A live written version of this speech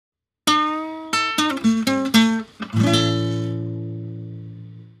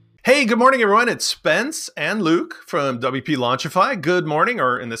Hey, good morning, everyone. It's Spence and Luke from WP Launchify. Good morning,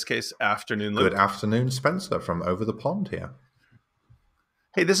 or in this case, afternoon, Luke. Good afternoon, Spencer from over the pond here.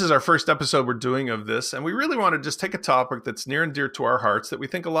 Hey, this is our first episode we're doing of this, and we really want to just take a topic that's near and dear to our hearts that we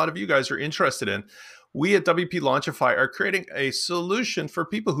think a lot of you guys are interested in. We at WP Launchify are creating a solution for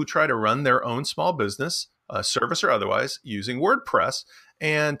people who try to run their own small business, service or otherwise, using WordPress.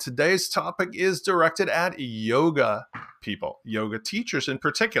 And today's topic is directed at yoga people, yoga teachers in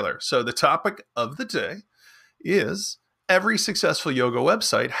particular. So the topic of the day is every successful yoga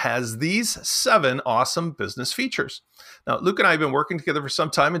website has these 7 awesome business features. Now, Luke and I have been working together for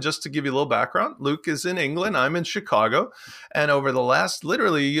some time, and just to give you a little background, Luke is in England, I'm in Chicago, and over the last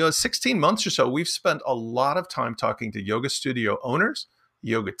literally 16 months or so, we've spent a lot of time talking to yoga studio owners,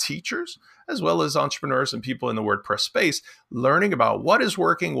 yoga teachers, as well as entrepreneurs and people in the WordPress space, learning about what is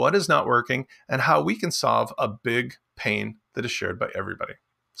working, what is not working, and how we can solve a big pain that is shared by everybody.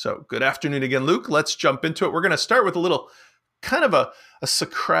 So good afternoon again, Luke. Let's jump into it. We're going to start with a little kind of a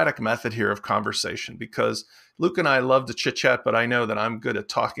Socratic method here of conversation, because Luke and I love to chit chat, but I know that I'm good at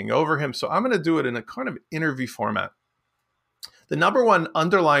talking over him. So I'm going to do it in a kind of interview format. The number one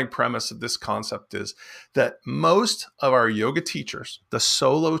underlying premise of this concept is that most of our yoga teachers, the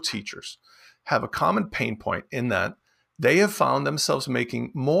solo teachers, have a common pain point in that they have found themselves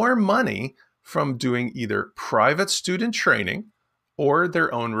making more money from doing either private student training or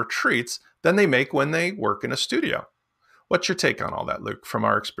their own retreats than they make when they work in a studio. What's your take on all that, Luke, from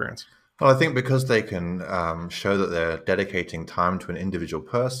our experience? Well, I think because they can show that they're dedicating time to an individual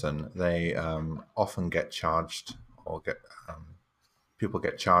person, they often get charged or people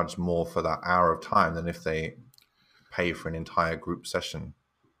get charged more for that hour of time than if they pay for an entire group session.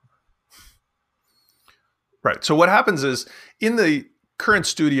 Right. So what happens is, in the current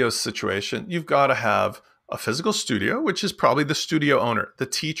studio situation, you've got to have a physical studio, which is probably the studio owner. The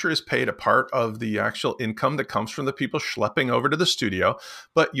teacher is paid a part of the actual income that comes from the people schlepping over to the studio,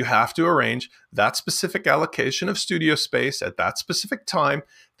 but you have to arrange that specific allocation of studio space at that specific time.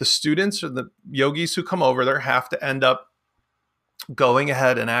 The students or the yogis who come over there have to end up going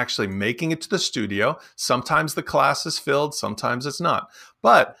ahead and actually making it to the studio. Sometimes the class is filled, sometimes it's not.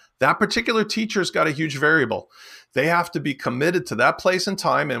 But that particular teacher's got a huge variable. They have to be committed to that place and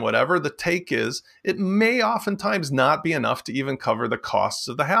time, and whatever the take is, it may oftentimes not be enough to even cover the costs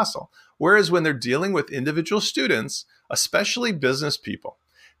of the hassle. Whereas when they're dealing with individual students, especially business people,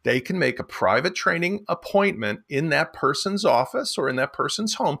 they can make a private training appointment in that person's office or in that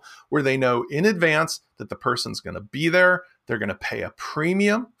person's home where they know in advance that the person's going to be there. They're going to pay a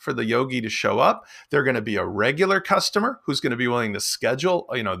premium for the yogi to show up. They're going to be a regular customer who's going to be willing to schedule,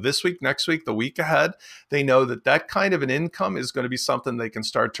 this week, next week, the week ahead. They know that that kind of an income is going to be something they can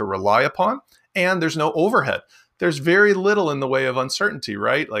start to rely upon. And there's no overhead. There's very little in the way of uncertainty,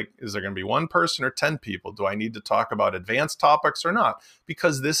 right? Like, is there going to be 1 person or 10 people? Do I need to talk about advanced topics or not?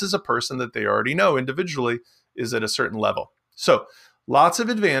 Because this is a person that they already know individually is at a certain level. So lots of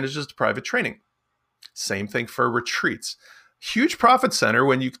advantages to private training. Same thing for retreats. Huge profit center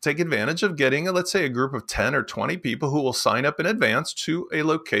when you take advantage of getting, let's say, a group of 10 or 20 people who will sign up in advance to a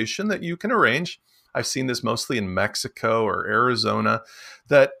location that you can arrange. I've seen this mostly in Mexico or Arizona,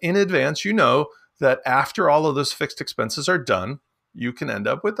 that in advance, that after all of those fixed expenses are done, you can end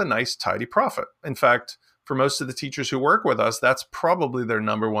up with a nice, tidy profit. In fact, for most of the teachers who work with us, that's probably their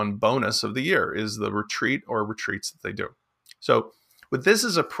number one bonus of the year, is the retreat or retreats that they do. So with this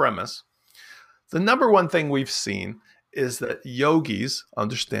as a premise, the number one thing we've seen is that yogis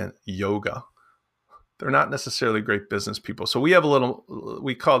understand yoga. They're not necessarily great business people. So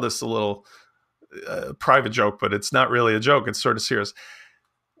we call this a little private joke, but it's not really a joke. It's sort of serious.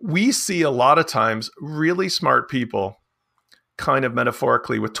 We see a lot of times really smart people, kind of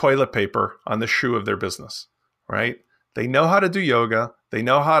metaphorically, with toilet paper on the shoe of their business, right? They know how to do yoga. They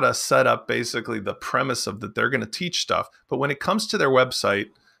know how to set up basically the premise of that they're going to teach stuff. But when it comes to their website,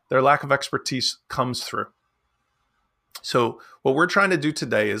 their lack of expertise comes through. So what we're trying to do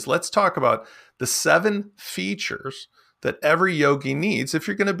today is let's talk about the 7 features that every yogi needs if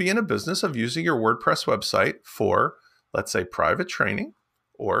you're going to be in a business of using your WordPress website for, let's say, private training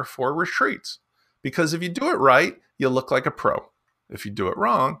or for retreats. Because if you do it right, you'll look like a pro. If you do it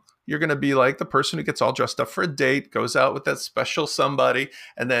wrong, you're going to be like the person who gets all dressed up for a date, goes out with that special somebody,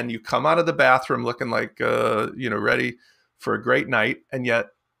 and then you come out of the bathroom looking like, ready for a great night, and yet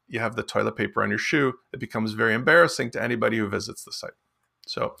you have the toilet paper on your shoe. It becomes very embarrassing to anybody who visits the site.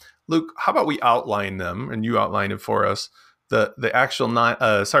 So, Luke, how about we outline them, and you outline it for us, the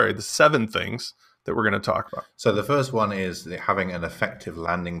 7 things that we're going to talk about. So the first one is having an effective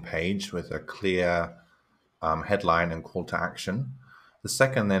landing page with a clear headline and call to action. The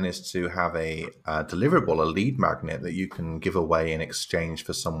second then is to have a deliverable, a lead magnet that you can give away in exchange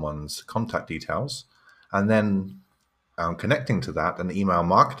for someone's contact details. And then connecting to that, an email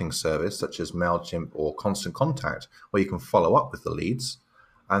marketing service such as MailChimp or Constant Contact, where you can follow up with the leads.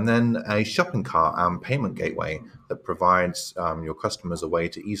 And then a shopping cart and payment gateway that provides your customers a way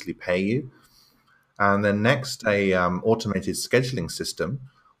to easily pay you. And then next, a automated scheduling system,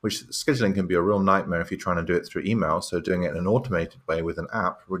 which scheduling can be a real nightmare if you're trying to do it through email. So doing it in an automated way with an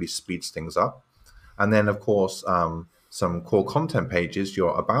app really speeds things up. And then, of course, some core content pages,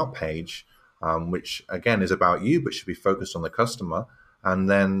 your about page, which again is about you, but should be focused on the customer. And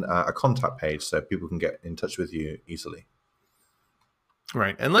then a contact page so people can get in touch with you easily.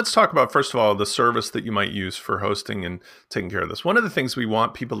 Right. And let's talk about, first of all, the service that you might use for hosting and taking care of this. One of the things we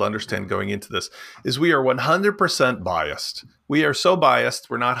want people to understand going into this is we are 100% biased. We are so biased,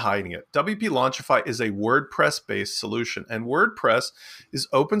 we're not hiding it. WP Launchify is a WordPress-based solution, and WordPress is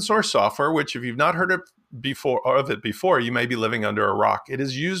open source software, which if you've not heard of it before, you may be living under a rock. It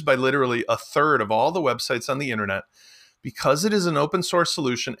is used by literally a third of all the websites on the internet because it is an open source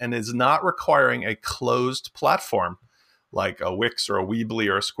solution and is not requiring a closed platform like a Wix or a Weebly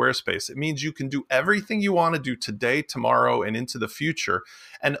or a Squarespace. It means you can do everything you want to do today, tomorrow, and into the future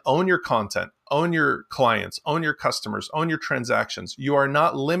and own your content, own your clients, own your customers, own your transactions. You are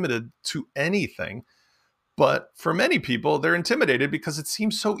not limited to anything. But for many people, they're intimidated because it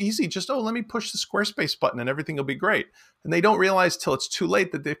seems so easy. Just, let me push the Squarespace button and everything will be great. And they don't realize till it's too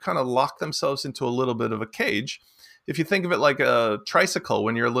late that they've kind of locked themselves into a little bit of a cage. If you think of it like a tricycle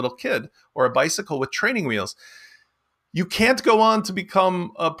when you're a little kid or a bicycle with training wheels, you can't go on to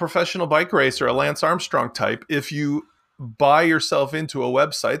become a professional bike racer, a Lance Armstrong type, if you buy yourself into a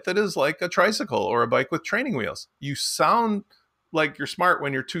website that is like a tricycle or a bike with training wheels. You sound like you're smart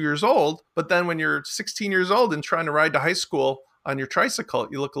when you're 2 years old, but then when you're 16 years old and trying to ride to high school on your tricycle,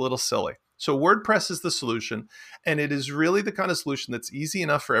 you look a little silly. So WordPress is the solution, and it is really the kind of solution that's easy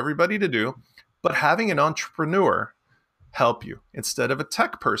enough for everybody to do, but having an entrepreneur help you instead of a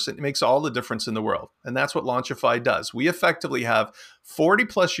tech person, it makes all the difference in the world. And that's what Launchify does. We effectively have 40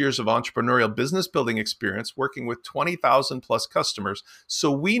 plus years of entrepreneurial business building experience working with 20,000 plus customers. So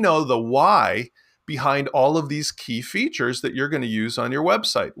we know the why behind all of these key features that you're going to use on your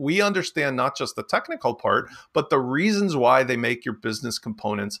website. We understand not just the technical part, but the reasons why they make your business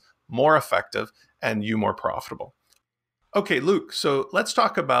components more effective and you more profitable. Okay, Luke, so let's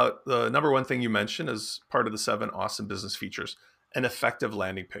talk about the number one thing you mentioned as part of the 7 awesome business features, an effective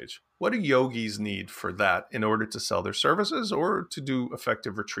landing page. What do yogis need for that in order to sell their services or to do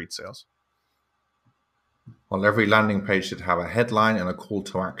effective retreat sales? Well, every landing page should have a headline and a call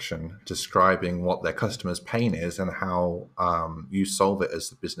to action describing what their customer's pain is and how you solve it as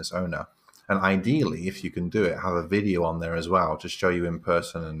the business owner. And ideally, if you can do it, have a video on there as well to show you in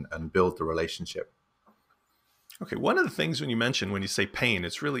person and build the relationship. Okay, one of the things when you say pain,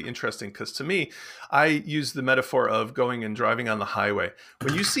 it's really interesting because to me, I use the metaphor of going and driving on the highway.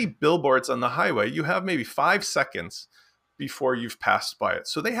 When you see billboards on the highway, you have maybe 5 seconds before you've passed by it.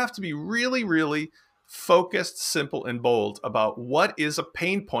 So they have to be really, really focused, simple, and bold about what is a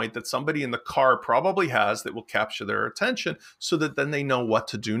pain point that somebody in the car probably has that will capture their attention so that then they know what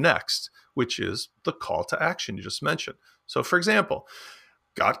to do next, which is the call to action you just mentioned. So for example,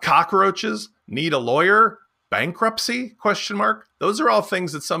 got cockroaches, need a lawyer, bankruptcy, ? Those are all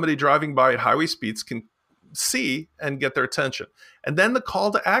things that somebody driving by at highway speeds can see and get their attention. And then the call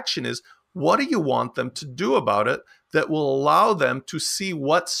to action is, what do you want them to do about it that will allow them to see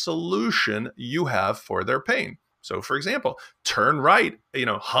what solution you have for their pain? So for example, turn right,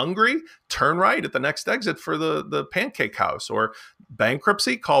 hungry, turn right at the next exit for the pancake house, or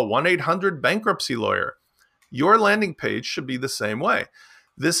bankruptcy, call 1-800-bankruptcy lawyer. Your landing page should be the same way.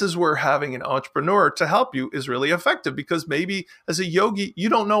 This is where having an entrepreneur to help you is really effective, because maybe as a yogi, you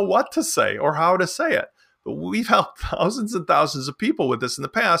don't know what to say or how to say it. But we've helped thousands and thousands of people with this in the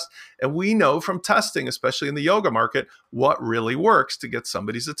past, and we know from testing, especially in the yoga market, what really works to get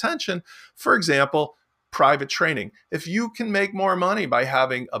somebody's attention. For example, private training. If you can make more money by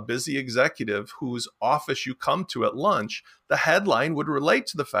having a busy executive whose office you come to at lunch, the headline would relate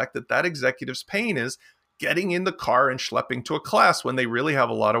to the fact that that executive's pain is getting in the car and schlepping to a class when they really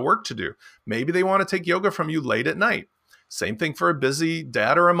have a lot of work to do. Maybe they want to take yoga from you late at night. Same thing for a busy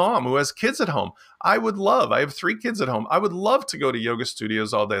dad or a mom who has kids at home. I have 3 kids at home. I would love to go to yoga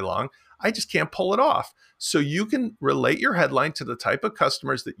studios all day long. I just can't pull it off. So you can relate your headline to the type of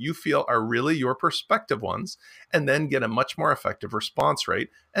customers that you feel are really your prospective ones, and then get a much more effective response rate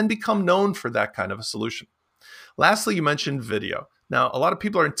and become known for that kind of a solution. Lastly, you mentioned video. Now, a lot of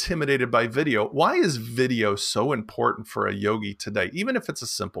people are intimidated by video. Why is video so important for a yogi today, even if it's a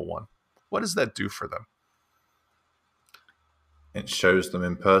simple one? What does that do for them? It shows them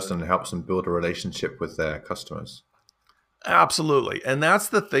in person and helps them build a relationship with their customers. Absolutely. And that's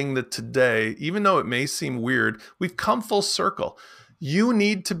the thing that today, even though it may seem weird, we've come full circle. You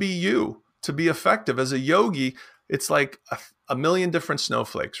need to be you to be effective. As a yogi, it's like a million different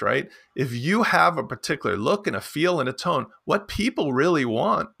snowflakes, right? If you have a particular look and a feel and a tone, what people really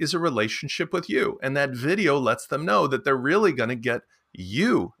want is a relationship with you. And that video lets them know that they're really going to get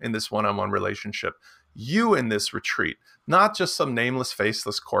you in this one-on-one relationship, you in this retreat, not just some nameless,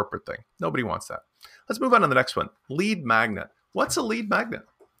 faceless corporate thing. Nobody wants that. Let's move on to the next one. Lead magnet. What's a lead magnet?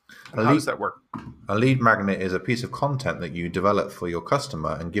 How does that work? A lead magnet is a piece of content that you develop for your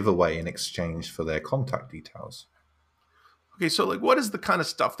customer and give away in exchange for their contact details. Okay, so like what is the kind of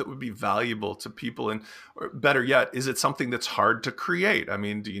stuff that would be valuable to people? And or better yet, is it something that's hard to create? I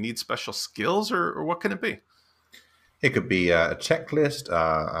mean, do you need special skills or what can it be? It could be a checklist,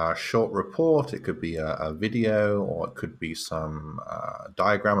 a short report, it could be a video, or it could be some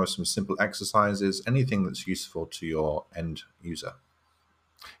diagram of some simple exercises, anything that's useful to your end user.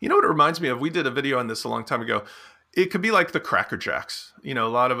 You know what it reminds me of? We did a video on this a long time ago. It could be like the Cracker Jacks. You know, a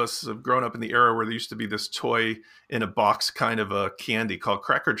lot of us have grown up in the era where there used to be this toy in a box kind of a candy called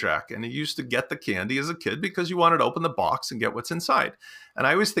Cracker Jack. And you used to get the candy as a kid because you wanted to open the box and get what's inside. And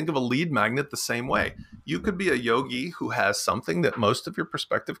I always think of a lead magnet the same way. You could be a yogi who has something that most of your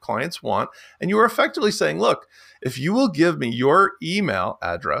prospective clients want. And you are effectively saying, look, if you will give me your email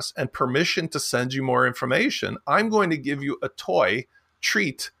address and permission to send you more information, I'm going to give you a toy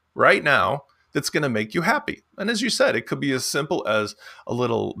treat right now that's going to make you happy. And as you said, it could be as simple as a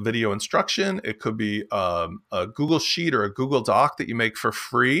little video instruction. It could be a Google Sheet or a Google Doc that you make for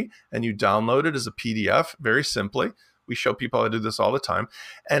free and you download it as a PDF very simply. We show people how to do this all the time.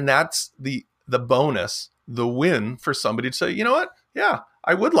 And that's the bonus, the win for somebody to say, you know what? Yeah,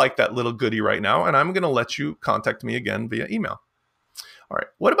 I would like that little goodie right now. And I'm going to let you contact me again via email. All right.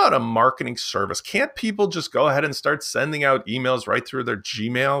 What about a marketing service? Can't people just go ahead and start sending out emails right through their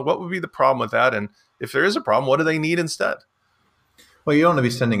Gmail? What would be the problem with that? And if there is a problem, what do they need instead? Well, you don't want to be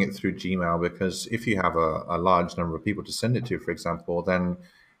sending it through Gmail because if you have a large number of people to send it to, for example, then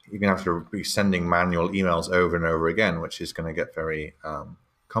you're going to have to be sending manual emails over and over again, which is going to get very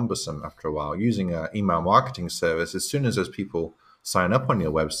cumbersome after a while. Using an email marketing service, as soon as those people sign up on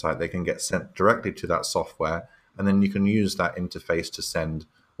your website, they can get sent directly to that software. And then you can use that interface to send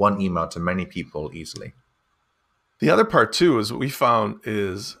one email to many people easily. The other part too is what we found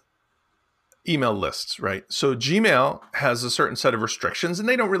is email lists, right? So Gmail has a certain set of restrictions and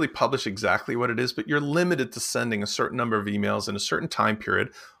they don't really publish exactly what it is, but you're limited to sending a certain number of emails in a certain time period,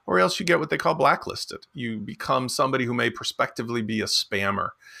 or else you get what they call blacklisted. You become somebody who may prospectively be a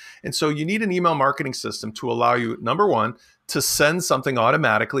spammer. And so you need an email marketing system to allow you, number one, to send something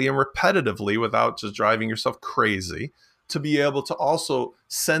automatically and repetitively without just driving yourself crazy, to be able to also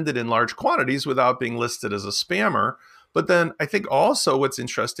send it in large quantities without being listed as a spammer. But then I think also what's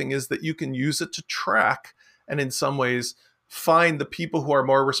interesting is that you can use it to track and in some ways find the people who are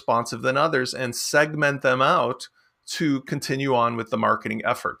more responsive than others and segment them out to continue on with the marketing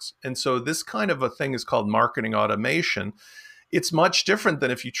efforts. And so this kind of a thing is called marketing automation. It's much different than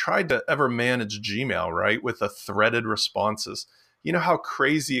if you tried to ever manage Gmail, right, with a threaded responses. You know how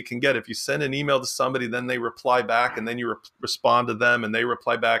crazy it can get if you send an email to somebody, then they reply back, and then you respond to them, and they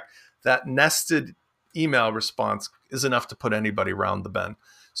reply back. That nested email response is enough to put anybody around the bend.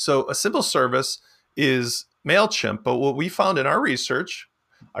 So a simple service is MailChimp, but what we found in our research,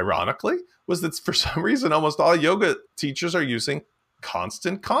 ironically, was that for some reason, almost all yoga teachers are using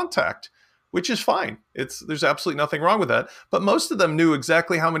Constant Contact, which is fine. There's absolutely nothing wrong with that. But most of them knew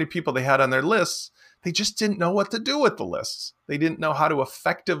exactly how many people they had on their lists. They just didn't know what to do with the lists. They didn't know how to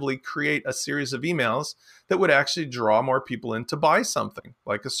effectively create a series of emails that would actually draw more people in to buy something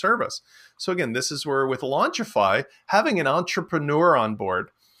like a service. So again, this is where with Launchify, having an entrepreneur on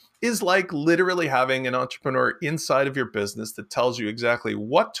board is like literally having an entrepreneur inside of your business that tells you exactly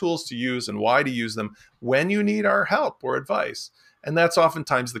what tools to use and why to use them when you need our help or advice. And that's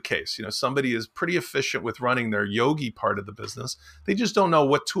oftentimes the case. You know, somebody is pretty efficient with running their yogi part of the business. They just don't know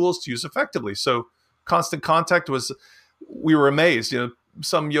what tools to use effectively. So Constant Contact we were amazed. You know,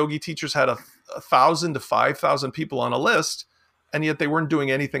 some yogi teachers had 1,000 to 5,000 people on a list, and yet they weren't doing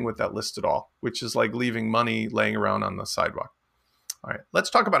anything with that list at all, which is like leaving money laying around on the sidewalk. All right,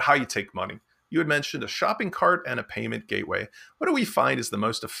 let's talk about how you take money. You had mentioned a shopping cart and a payment gateway. What do we find is the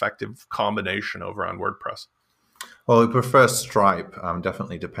most effective combination over on WordPress? Well, we prefer Stripe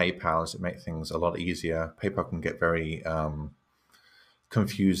definitely to PayPal, as it makes things a lot easier. PayPal can get very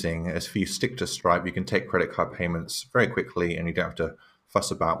confusing. If you stick to Stripe, you can take credit card payments very quickly, and you don't have to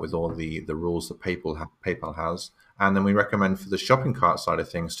fuss about with all the rules that PayPal has. And then we recommend for the shopping cart side of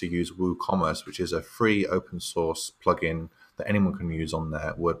things to use WooCommerce, which is a free open source plugin that anyone can use on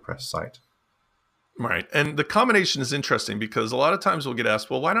their WordPress site. Right. And the combination is interesting because a lot of times we'll get asked,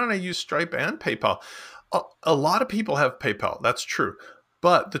 well, why don't I use Stripe and PayPal? A lot of people have PayPal. That's true.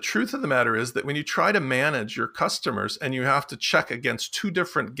 But the truth of the matter is that when you try to manage your customers and you have to check against two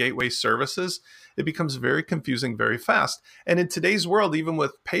different gateway services, it becomes very confusing very fast. And in today's world, even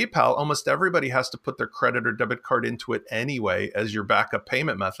with PayPal, almost everybody has to put their credit or debit card into it anyway as your backup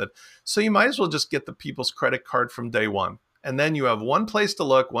payment method. So you might as well just get the people's credit card from day one. And then you have one place to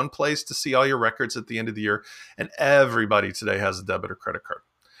look, one place to see all your records at the end of the year. And everybody today has a debit or credit card.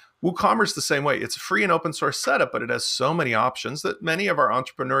 WooCommerce the same way. It's a free and open source setup, but it has so many options that many of our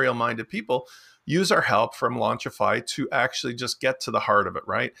entrepreneurial minded people use our help from Launchify to actually just get to the heart of it,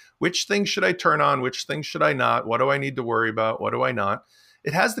 right? Which things should I turn on? Which things should I not? What do I need to worry about? What do I not?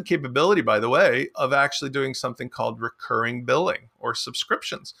 It has the capability, by the way, of actually doing something called recurring billing or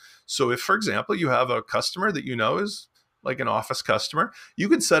subscriptions. So if, for example, you have a customer that you know is like an office customer, you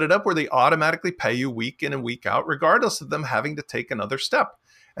can set it up where they automatically pay you week in and week out, regardless of them having to take another step.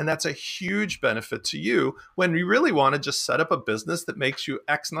 And that's a huge benefit to you when you really want to just set up a business that makes you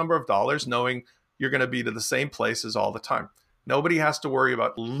X number of dollars, knowing you're going to be to the same places all the time. Nobody has to worry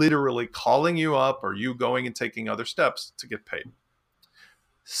about literally calling you up or you going and taking other steps to get paid.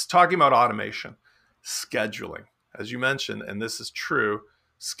 Talking about automation, scheduling, as you mentioned, and this is true,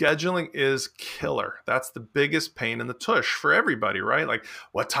 scheduling is killer. That's the biggest pain in the tush for everybody, right? Like,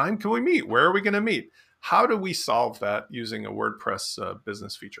 what time can we meet? Where are we going to meet? How do we solve that using a WordPress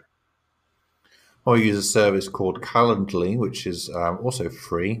business feature? Well, we use a service called Calendly, which is also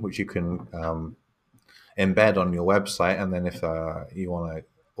free, which you can embed on your website. And then if you want to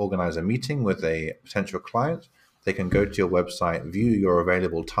organize a meeting with a potential client, they can go to your website, view your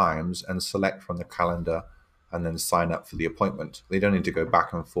available times, and select from the calendar and then sign up for the appointment. They don't need to go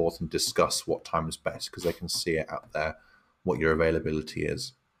back and forth and discuss what time is best because they can see it out there, what your availability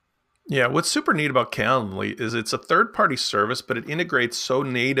is. Yeah, what's super neat about Calendly is it's a third-party service, but it integrates so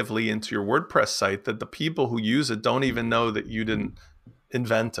natively into your WordPress site that the people who use it don't even know that you didn't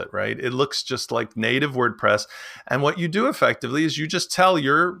invent it, right? It looks just like native WordPress. And what you do effectively is you just tell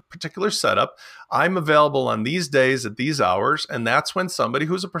your particular setup, I'm available on these days at these hours. And that's when somebody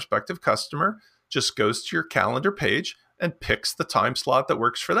who's a prospective customer just goes to your calendar page and picks the time slot that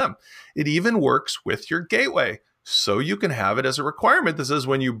works for them. It even works with your gateway. So you can have it as a requirement that says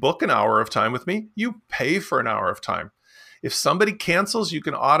when you book an hour of time with me, you pay for an hour of time. If somebody cancels, you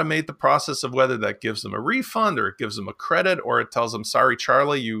can automate the process of whether that gives them a refund or it gives them a credit or it tells them, sorry,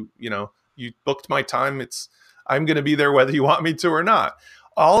 Charlie, you booked my time. I'm going to be there whether you want me to or not.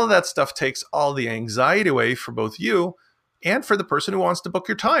 All of that stuff takes all the anxiety away for both you and for the person who wants to book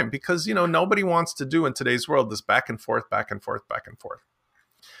your time because, nobody wants to do in today's world this back and forth, back and forth, back and forth.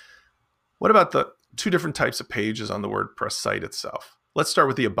 What about the two different types of pages on the WordPress site itself? Let's start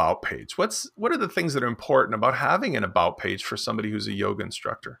with the About page. What are the things that are important about having an About page for somebody who's a yoga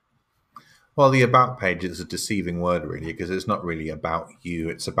instructor? Well, the About page is a deceiving word, really, because it's not really about you.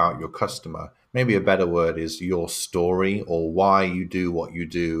 It's about your customer. Maybe a better word is your story or why you do what you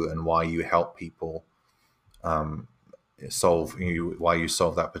do and why you help people why you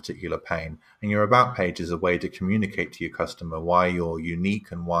solve that particular pain. And your About page is a way to communicate to your customer why you're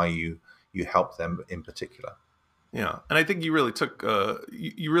unique and why you help them in particular. Yeah. And I think you really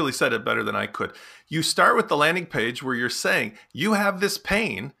you really said it better than I could. You start with the landing page where you're saying you have this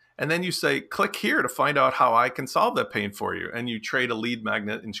pain, and then you say, click here to find out how I can solve that pain for you. And you trade a lead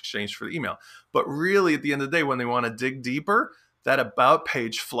magnet in exchange for the email. But really, at the end of the day, when they want to dig deeper, that About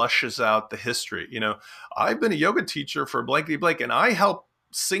page flushes out the history. I've been a yoga teacher for blankety blank, and I help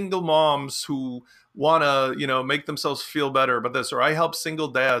single moms who want to, make themselves feel better about this, or I help single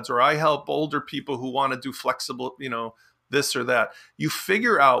dads, or I help older people who want to do flexible, this or that. You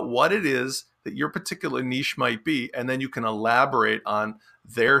figure out what it is that your particular niche might be, and then you can elaborate on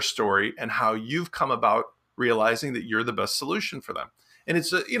their story and how you've come about realizing that you're the best solution for them. And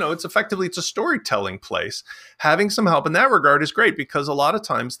it's a storytelling place. Having some help in that regard is great because a lot of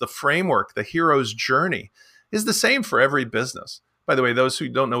times the framework, the hero's journey, is the same for every business. By the way, those who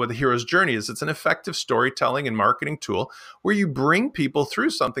don't know what the hero's journey is, it's an effective storytelling and marketing tool where you bring people through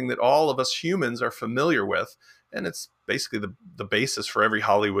something that all of us humans are familiar with. And it's basically the basis for every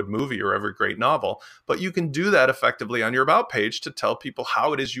Hollywood movie or every great novel. But you can do that effectively on your About page to tell people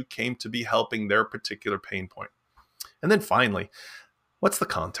how it is you came to be helping their particular pain point. And then finally, what's the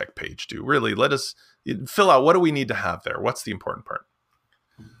contact page do? Really, let us fill out what do we need to have there? What's the important part?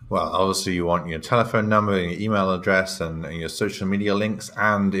 Well, obviously you want your telephone number, your email address, and your social media links.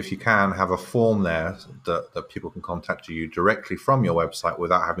 And if you can, have a form there that people can contact you directly from your website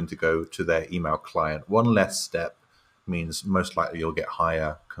without having to go to their email client. One less step means most likely you'll get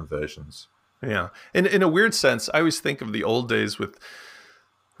higher conversions. Yeah. In a weird sense, I always think of the old days with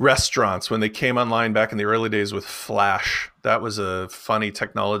restaurants when they came online back in the early days with Flash. That was a funny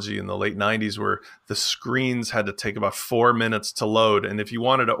technology in the late 90s where the screens had to take about 4 minutes to load. And if you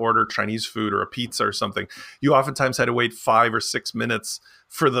wanted to order Chinese food or a pizza or something, you oftentimes had to wait 5 or 6 minutes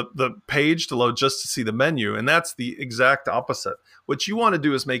for the page to load just to see the menu. And that's the exact opposite. What you want to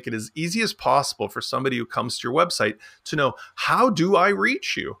do is make it as easy as possible for somebody who comes to your website to know, how do I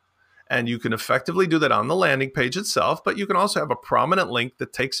reach you? And you can effectively do that on the landing page itself, but you can also have a prominent link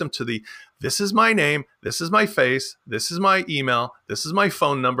that takes them to this is my name, this is my face, this is my email, this is my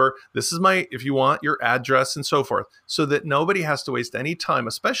phone number, this is my, if you want, your address and so forth, so that nobody has to waste any time,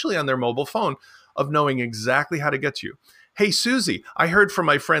 especially on their mobile phone, of knowing exactly how to get to you. Hey, Susie, I heard from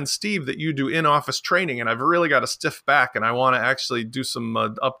my friend Steve that you do in-office training, and I've really got a stiff back, and I want to actually do some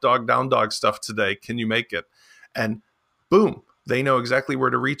up dog, down dog stuff today. Can you make it? And boom, they know exactly where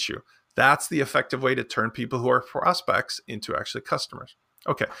to reach you. That's the effective way to turn people who are prospects into actually customers.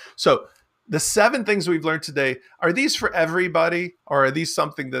 Okay, so the 7 things we've learned today, are these for everybody, or are these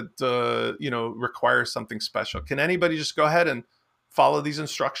something that requires something special? Can anybody just go ahead and follow these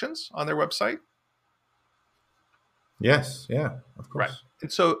instructions on their website? Yes, yeah, of course. Right.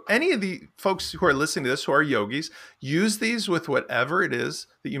 And so any of the folks who are listening to this who are yogis, use these with whatever it is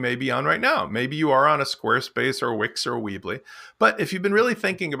that you may be on right now. Maybe you are on a Squarespace or a Wix or a Weebly. But if you've been really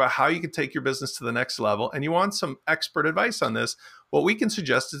thinking about how you can take your business to the next level and you want some expert advice on this, what we can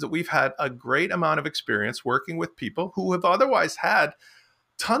suggest is that we've had a great amount of experience working with people who have otherwise had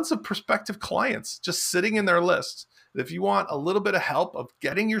tons of prospective clients just sitting in their lists. If you want a little bit of help of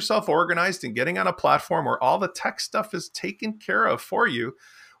getting yourself organized and getting on a platform where all the tech stuff is taken care of for you,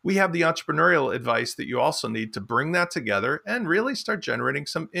 we have the entrepreneurial advice that you also need to bring that together and really start generating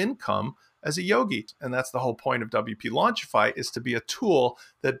some income as a yogi. And that's the whole point of WP Launchify, is to be a tool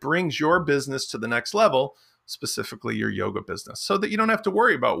that brings your business to the next level, specifically your yoga business, so that you don't have to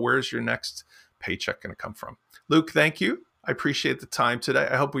worry about where's your next paycheck going to come from. Luke, thank you. I appreciate the time today.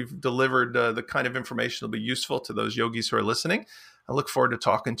 I hope we've delivered the kind of information that will be useful to those yogis who are listening. I look forward to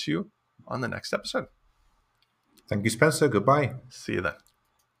talking to you on the next episode. Thank you, Spencer. Goodbye. See you then.